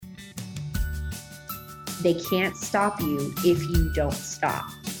They can't stop you if you don't stop.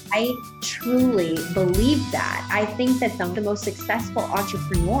 I truly believe that. I think that some of the most successful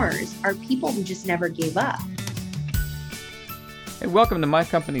entrepreneurs are people who just never gave up. Hey, welcome to My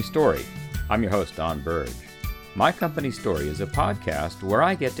Company Story. I'm your host, Don Burge. My Company Story is a podcast where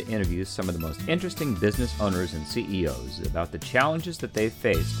I get to interview some of the most interesting business owners and CEOs about the challenges that they've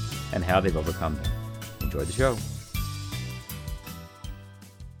faced and how they've overcome them. Enjoy the show.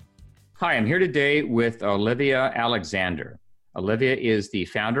 Hi, I'm here today with Olivia Alexander. Olivia is the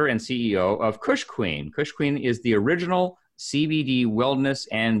founder and CEO of Kush Queen. Kush Queen is the original CBD wellness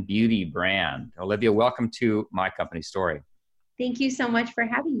and beauty brand. Olivia, welcome to My Company Story. Thank you so much for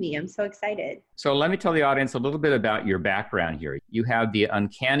having me. I'm so excited. So let me tell the audience a little bit about your background here. You have the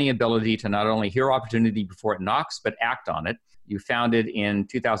uncanny ability to not only hear opportunity before it knocks, but act on it. You founded in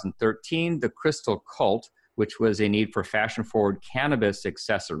 2013 the Crystal Cult, which was a need for fashion-forward cannabis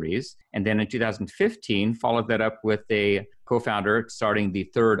accessories. And then in 2015, followed that up with a co-founder starting the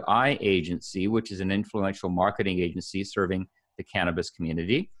Third Eye Agency, which is an influential marketing agency serving the cannabis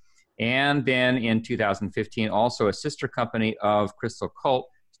community. And then in 2015, also a sister company of Crystal Cult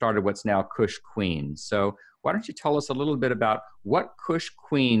started what's now Kush Queen. So why don't you tell us a little bit about what Kush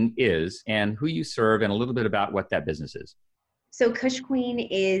Queen is and who you serve and a little bit about what that business is? So Kush Queen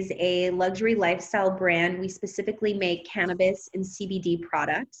is a luxury lifestyle brand. We specifically make cannabis and CBD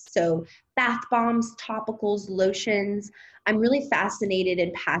products. So bath bombs, topicals, lotions. I'm really fascinated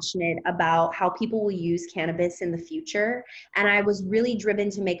and passionate about how people will use cannabis in the future. And I was really driven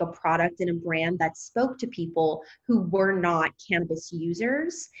to make a product and a brand that spoke to people who were not cannabis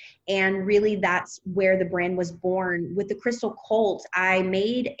users. And really that's where the brand was born. With the Crystal Cult, I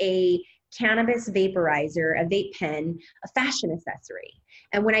made a cannabis vaporizer, a vape pen, a fashion accessory.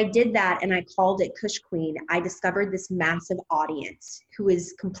 And when I did that and I called it Kush Queen, I discovered this massive audience who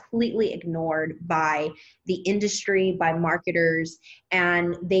is completely ignored by the industry, by marketers,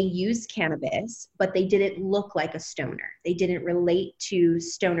 and they used cannabis, but they didn't look like a stoner. They didn't relate to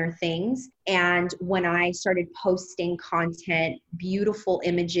stoner things. And when I started posting content, beautiful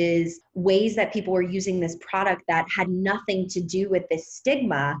images, ways that people were using this product that had nothing to do with this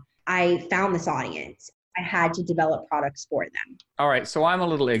stigma, I found this audience. I had to develop products for them. All right. So I'm a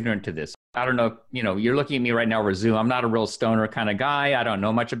little ignorant to this. I don't know, you're looking at me right now over Zoom. I'm not a real stoner kind of guy. I don't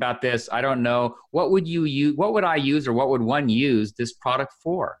know much about this. I don't know. What would you use? What would I use or what would one use this product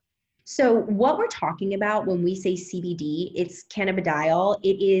for? So what we're talking about when we say CBD, it's cannabidiol.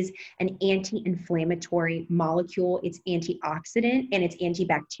 It is an anti-inflammatory molecule. It's antioxidant and it's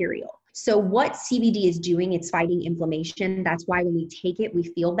antibacterial. So what CBD is doing, it's fighting inflammation. That's why when we take it, we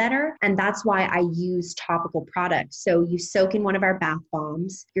feel better. And that's why I use topical products. So you soak in one of our bath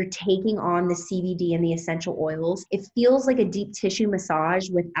bombs, you're taking on the CBD and the essential oils. It feels like a deep tissue massage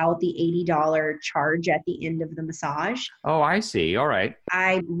without the $80 charge at the end of the massage. Oh, I see. All right.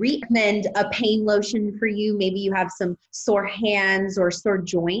 I recommend a pain lotion for you. Maybe you have some sore hands or sore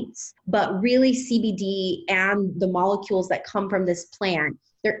joints, but really CBD and the molecules that come from this plant,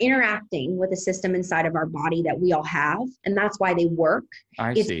 they're interacting with a system inside of our body that we all have, and that's why they work.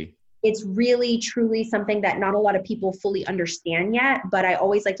 I see. It's really, truly something that not a lot of people fully understand yet, but I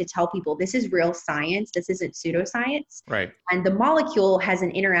always like to tell people this is real science. This isn't pseudoscience. Right. And the molecule has an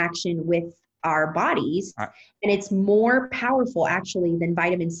interaction with our bodies, and it's more powerful actually than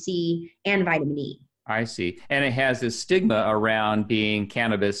vitamin C and vitamin E. I see. And it has this stigma around being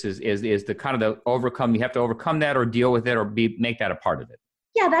cannabis is the kind of the overcome, you have to overcome that or deal with it or make that a part of it.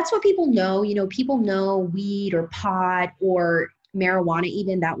 Yeah, that's what people know. People know weed or pot or marijuana,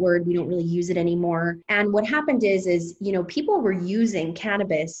 even that word, we don't really use it anymore. And what happened is people were using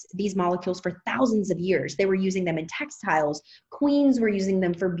cannabis, these molecules for thousands of years. They were using them in textiles. Queens were using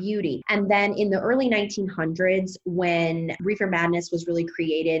them for beauty. And then in the early 1900s, when reefer madness was really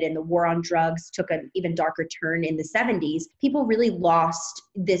created and the war on drugs took an even darker turn in the 70s, people really lost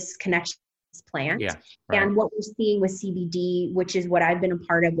this connection plant. Yeah, right. And what we're seeing with CBD, which is what I've been a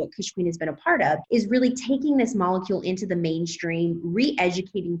part of, what Kush Queen has been a part of, is really taking this molecule into the mainstream,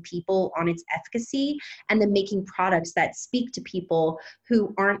 re-educating people on its efficacy, and then making products that speak to people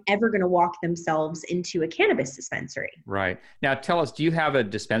who aren't ever going to walk themselves into a cannabis dispensary. Right. Now tell us, do you have a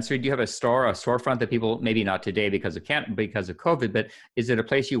dispensary? Do you have a store, a storefront that people, maybe not today because of COVID, but is it a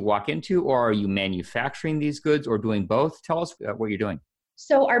place you walk into, or are you manufacturing these goods or doing both? Tell us what you're doing.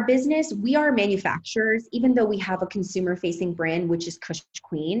 So our business, we are manufacturers, even though we have a consumer-facing brand, which is Kush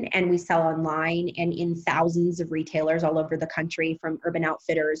Queen, and we sell online and in thousands of retailers all over the country, from Urban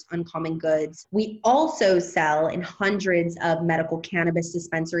Outfitters, Uncommon Goods. We also sell in hundreds of medical cannabis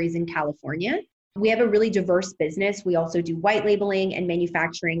dispensaries in California. We have a really diverse business. We also do white labeling and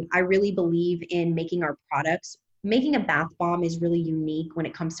manufacturing. I really believe in making our products. Making a bath bomb is really unique when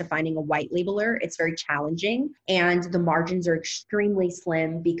it comes to finding a white labeler. It's very challenging, and the margins are extremely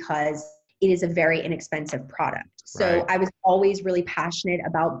slim because it is a very inexpensive product. So Right. I was always really passionate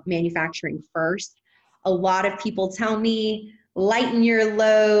about manufacturing first. A lot of people tell me, lighten your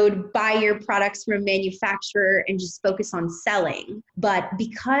load, buy your products from a manufacturer, and just focus on selling. But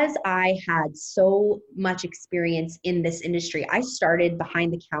because I had so much experience in this industry, I started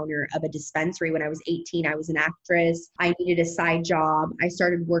behind the counter of a dispensary when I was 18. I was an actress. I needed a side job. I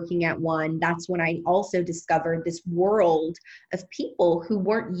started working at one. That's when I also discovered this world of people who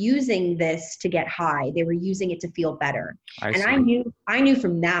weren't using this to get high. They were using it to feel better. I And see. I knew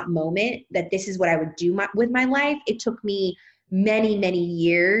from that moment that this is what I would do with my life. It took me many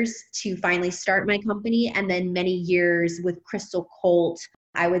years to finally start my company, and then many years with Crystal Colt,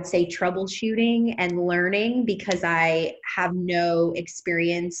 I would say troubleshooting and learning, because I have no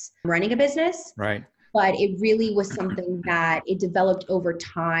experience running a business, Right. but it really was something that it developed over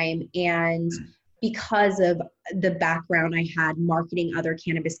time. And because of the background I had marketing other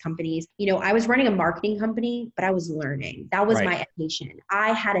cannabis companies, I was running a marketing company, but I was learning. That was Right. my education.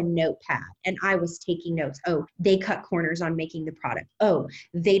 I had a notepad and I was taking notes. Oh, they cut corners on making the product. Oh,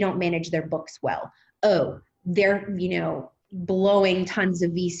 they don't manage their books well. Oh, they're, blowing tons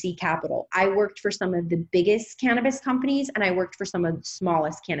of VC capital. I worked for some of the biggest cannabis companies and I worked for some of the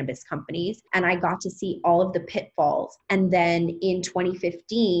smallest cannabis companies, and I got to see all of the pitfalls. And then in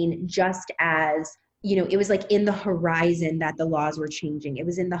 2015, just as it was like in the horizon that the laws were changing. It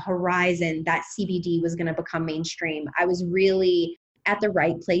was in the horizon that CBD was going to become mainstream. I was really at the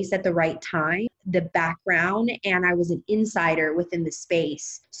right place at the right time, the background, and I was an insider within the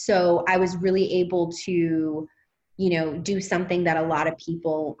space. So I was really able to do something that a lot of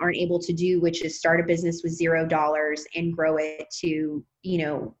people aren't able to do, which is start a business with $0 and grow it to,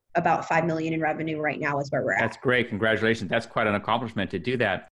 about 5 million in revenue right now is where we're That's at. great. Congratulations. That's quite an accomplishment to do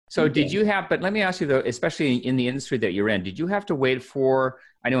that. So Thank did you. you have, but let me ask you though, especially in the industry that you're in, did you have to wait for,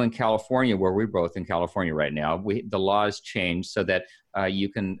 I know in California, where we're both in California right now, the laws changed so that you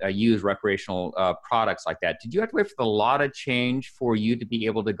can use recreational products like that. Did you have to wait for the law to change for you to be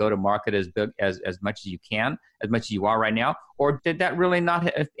able to go to market as big as much as you can, as much as you are right now? Or did that really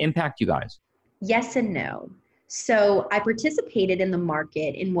not impact you guys? Yes and no. So I participated in the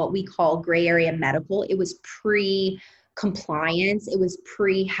market in what we call gray area medical. It was pre-compliance. It was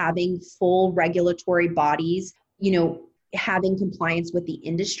pre having full regulatory bodies, having compliance with the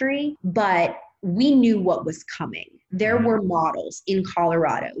industry, but we knew what was coming. There Mhm. were models in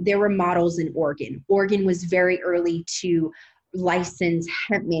Colorado. There were models in Oregon. Oregon was very early to license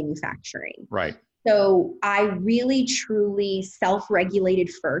hemp manufacturing. Right. So I really truly self-regulated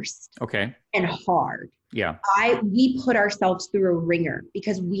first Okay. and hard. Yeah. We put ourselves through a ringer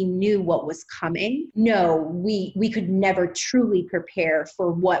because we knew what was coming. No, we could never truly prepare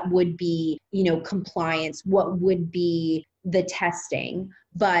for what would be, compliance, what would be the testing,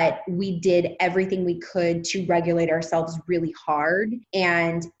 but we did everything we could to regulate ourselves really hard.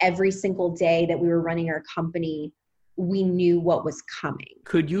 And every single day that we were running our company, we knew what was coming.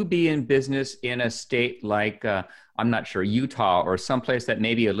 Could you be in business in a state like, I'm not sure, Utah or someplace that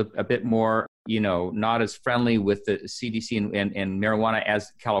maybe a bit more, not as friendly with the CDC and marijuana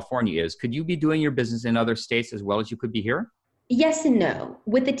as California is? Could you be doing your business in other states as well as you could be here? Yes and no.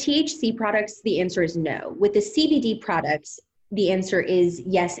 With the THC products, the answer is no. With the CBD products, the answer is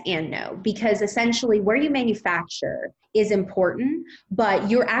yes and no, because essentially where you manufacture is important, but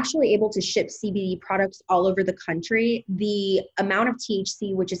you're actually able to ship CBD products all over the country. The amount of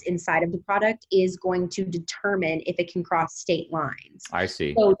THC which is inside of the product is going to determine if it can cross state lines. I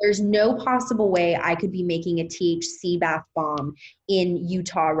see. So there's no possible way I could be making a THC bath bomb in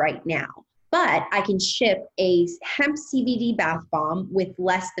Utah right now. But I can ship a hemp CBD bath bomb with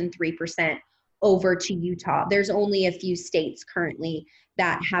less than 3% over to Utah. There's only a few states currently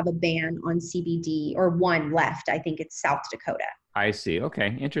that have a ban on CBD, or one left. I think it's South Dakota. I see.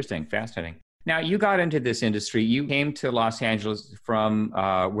 Okay. Interesting. Fascinating. Now, you got into this industry. You came to Los Angeles from,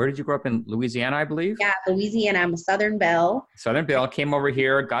 where did you grow up in? Louisiana, I believe? Yeah, Louisiana. I'm a Southern Belle. Southern Belle, came over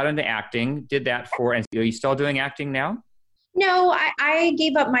here, got into acting, did that for, and are you still doing acting now? No, I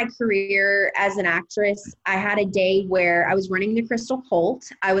gave up my career as an actress. I had a day where I was running the Crystal Colt.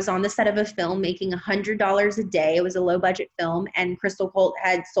 I was on the set of a film making $100 a day. It was a low budget film, and Crystal Colt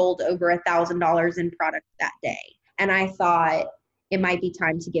had sold over $1,000 in product that day. And I thought it might be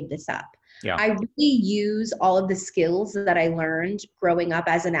time to give this up. Yeah. I really use all of the skills that I learned growing up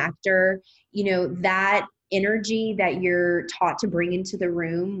as an actor, that energy that you're taught to bring into the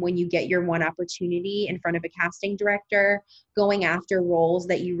room when you get your one opportunity in front of a casting director, going after roles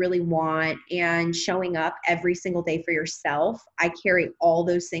that you really want and showing up every single day for yourself. I carry all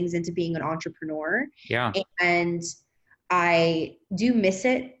those things into being an entrepreneur. Yeah. And I do miss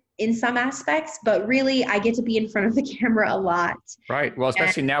it in some aspects, but really I get to be in front of the camera a lot. Right. Well,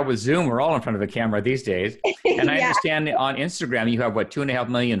 especially now with Zoom, we're all in front of the camera these days. And I Yeah. understand on Instagram, you have what, 2.5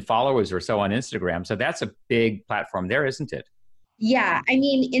 million followers or so on Instagram. So that's a big platform there, isn't it? Yeah. I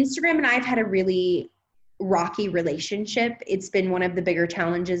mean, Instagram and I have had a really rocky relationship. It's been one of the bigger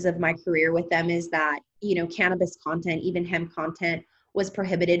challenges of my career with them is that, cannabis content, even hemp content was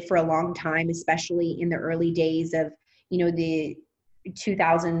prohibited for a long time, especially in the early days of, the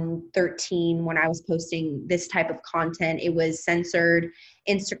 2013 when I was posting this type of content. It was censored.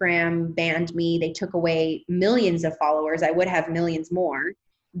 Instagram banned me. They took away millions of followers. I would have millions more.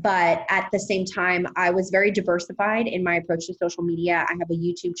 But at the same time, I was very diversified in my approach to social media. I have a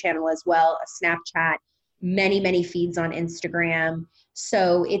YouTube channel as well, a Snapchat, many, many feeds on Instagram.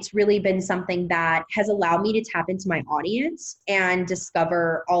 So it's really been something that has allowed me to tap into my audience and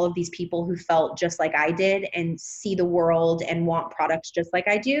discover all of these people who felt just like I did and see the world and want products just like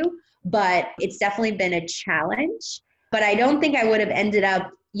I do. But it's definitely been a challenge. But I don't think I would have ended up,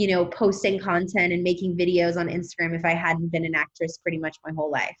 posting content and making videos on Instagram if I hadn't been an actress pretty much my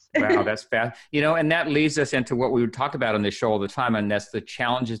whole life. Wow, that's fast. And that leads us into what we would talk about on this show all the time, and that's the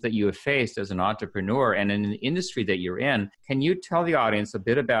challenges that you have faced as an entrepreneur and in the industry that you're in. Can you tell the audience a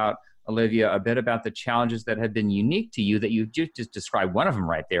bit about, Olivia, a bit about the challenges that have been unique to you that you just described one of them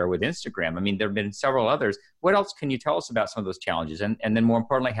right there with Instagram? I mean, there have been several others. What else can you tell us about some of those challenges and then more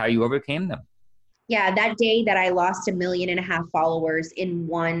importantly, how you overcame them? Yeah, that day that I lost 1.5 million followers in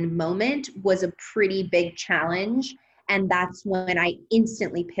one moment was a pretty big challenge. And that's when I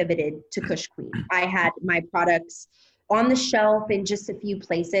instantly pivoted to Kush Queen. I had my products on the shelf in just a few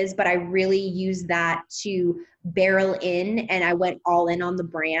places, but I really used that to barrel in and I went all in on the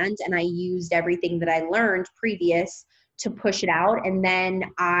brand and I used everything that I learned previous to push it out. And then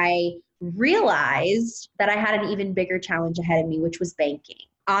I realized that I had an even bigger challenge ahead of me, which was banking.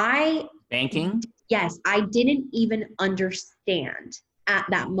 Banking? Yes, I didn't even understand at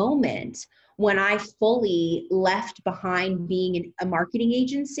that moment when I fully left behind being a marketing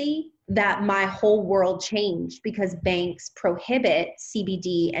agency that my whole world changed because banks prohibit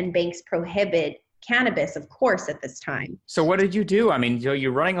CBD and banks prohibit cannabis, of course, at this time. So what did you do? I mean,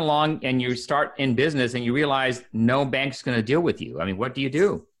 you're running along and you start in business and you realize no bank's going to deal with you. I mean, what do you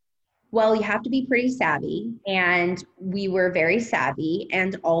do? Well, you have to be pretty savvy, and we were very savvy,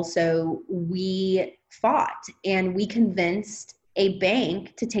 and also we fought and we convinced a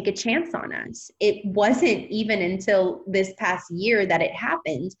bank to take a chance on us. It wasn't even until this past year that it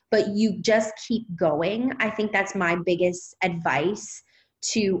happened, but you just keep going. I think that's my biggest advice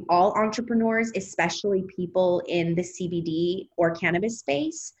to all entrepreneurs, especially people in the CBD or cannabis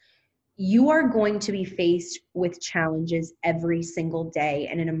space. You are going to be faced with challenges every single day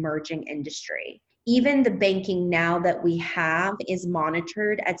in an emerging industry. Even the banking now that we have is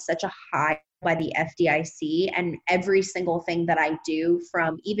monitored at such a high by the FDIC, and every single thing that I do,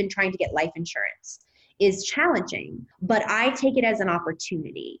 from even trying to get life insurance, is challenging. But I take it as an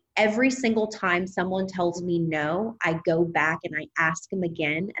opportunity. Every single time someone tells me no, I go back and I ask them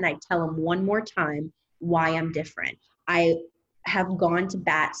again, and I tell them one more time why I'm different. I have gone to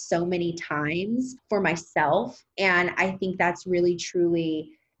bat so many times for myself. And I think that's really,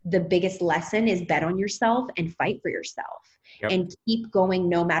 truly the biggest lesson is bet on yourself and fight for yourself. Yep. And keep going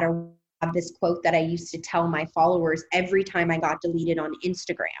no matter what. This quote that I used to tell my followers every time I got deleted on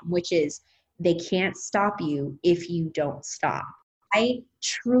Instagram, which is, they can't stop you if you don't stop. I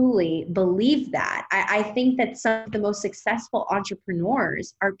truly believe that. I think that some of the most successful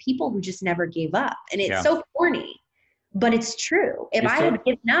entrepreneurs are people who just never gave up. And it's so corny, but it's true. If I had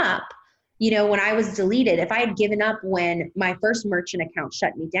given up, when I was deleted, if I had given up when my first merchant account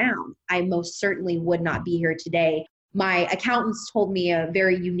shut me down, I most certainly would not be here today. My accountants told me a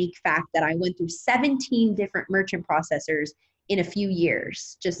very unique fact that I went through 17 different merchant processors in a few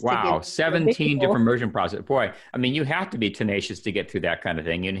years. Wow, 17 different merchant processors. Boy, I mean, you have to be tenacious to get through that kind of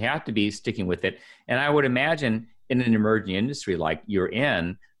thing. You have to be sticking with it. And I would imagine in an emerging industry like you're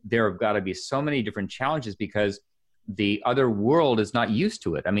in, there have got to be so many different challenges because the other world is not used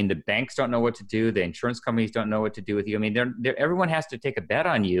to it. I mean, the banks don't know what to do. The insurance companies don't know what to do with you. I mean, everyone has to take a bet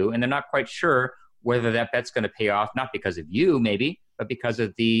on you, and they're not quite sure whether that bet's going to pay off, not because of you maybe, but because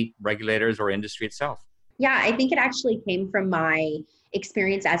of the regulators or industry itself. Yeah, I think it actually came from my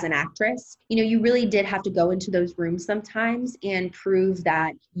experience as an actress. You really did have to go into those rooms sometimes and prove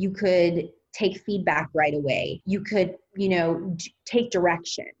that you could take feedback right away. You could, take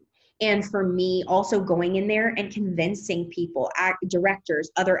direction. And for me, also going in there and convincing people,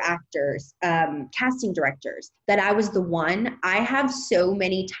 directors, other actors, casting directors, that I was the one. I have so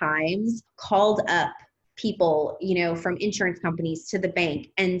many times called up people, from insurance companies to the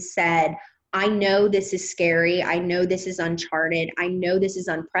bank and said, I know this is scary. I know this is uncharted. I know this is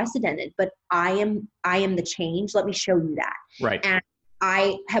unprecedented, but I am the change. Let me show you that. Right. And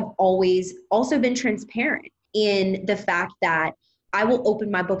I have always also been transparent in the fact that I will open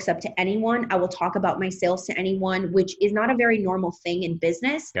my books up to anyone. I will talk about my sales to anyone, which is not a very normal thing in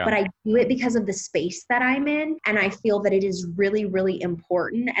business, but I do it because of the space that I'm in. And I feel that it is really, really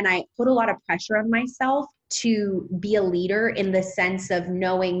important. And I put a lot of pressure on myself to be a leader in the sense of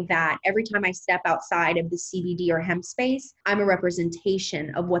knowing that every time I step outside of the CBD or hemp space, I'm a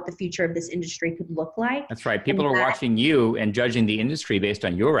representation of what the future of this industry could look like. That's right. People are watching you and judging the industry based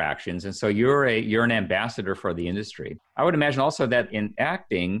on your actions. And so you're an ambassador for the industry. I would imagine also that in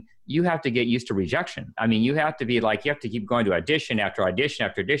acting, you have to get used to rejection. I mean, you have to keep going to audition after audition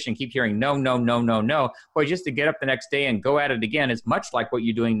after audition, keep hearing no, no, no, no, no. Boy, just to get up the next day and go at it again is much like what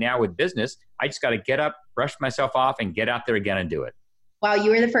you're doing now with business. I just got to get up, brush myself off, and get out there again and do it. Wow, you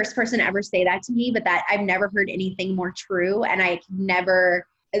were the first person to ever say that to me, but that I've never heard anything more true. And I've never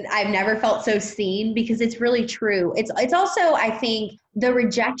felt so seen, because it's really true. It's also, I think, the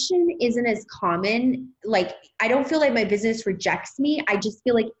rejection isn't as common. Like, I don't feel like my business rejects me. I just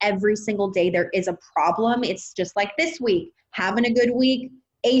feel like every single day there is a problem. It's just like this week, having a good week,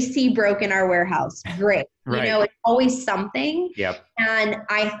 AC broke in our warehouse. Great. Right. It's always something. Yep. And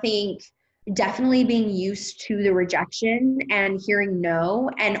I think definitely being used to the rejection and hearing no.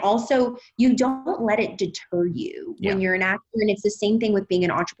 And also, you don't let it deter you when you're an actor. And it's the same thing with being an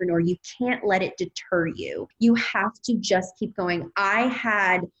entrepreneur. You can't let it deter you. You have to just keep going. I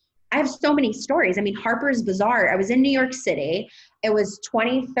have so many stories. I mean, Harper's Bazaar, I was in New York City. It was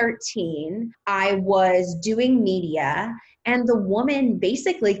 2013. I was doing media, and the woman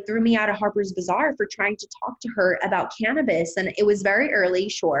basically threw me out of Harper's Bazaar for trying to talk to her about cannabis. And it was very early,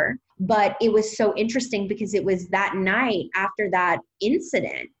 sure, but it was so interesting because it was that night after that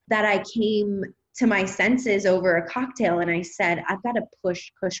incident that I came to my senses over a cocktail, and I said, I've got to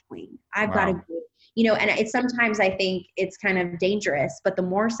push Kush Queen. I've got to go. And it's sometimes I think it's kind of dangerous, but the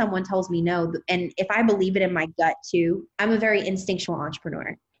more someone tells me no, and if I believe it in my gut too, I'm a very instinctual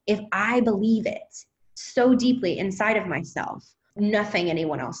entrepreneur. If I believe it so deeply inside of myself, nothing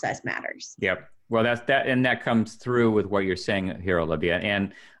anyone else says matters. Yep. Well, that comes through with what you're saying here, Olivia.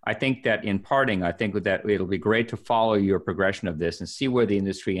 And I think that in parting, I think that it'll be great to follow your progression of this and see where the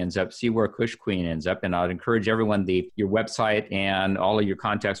industry ends up, see where Kush Queen ends up. And I'd encourage everyone, your website and all of your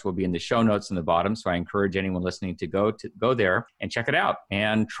contacts will be in the show notes in the bottom. So I encourage anyone listening to go there and check it out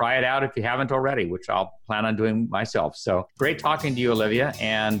and try it out if you haven't already, which I'll plan on doing myself. So great talking to you, Olivia.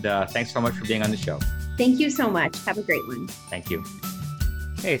 And thanks so much for being on the show. Thank you so much. Have a great one. Thank you.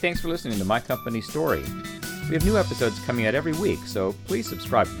 Hey, thanks for listening to My Company Story. We have new episodes coming out every week, so please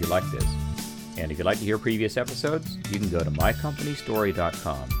subscribe if you like this. And if you'd like to hear previous episodes, you can go to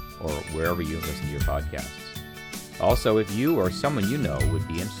mycompanystory.com or wherever you listen to your podcasts. Also, if you or someone you know would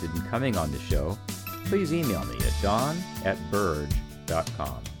be interested in coming on the show, please email me at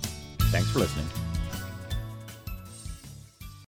don@burge.com. Thanks for listening.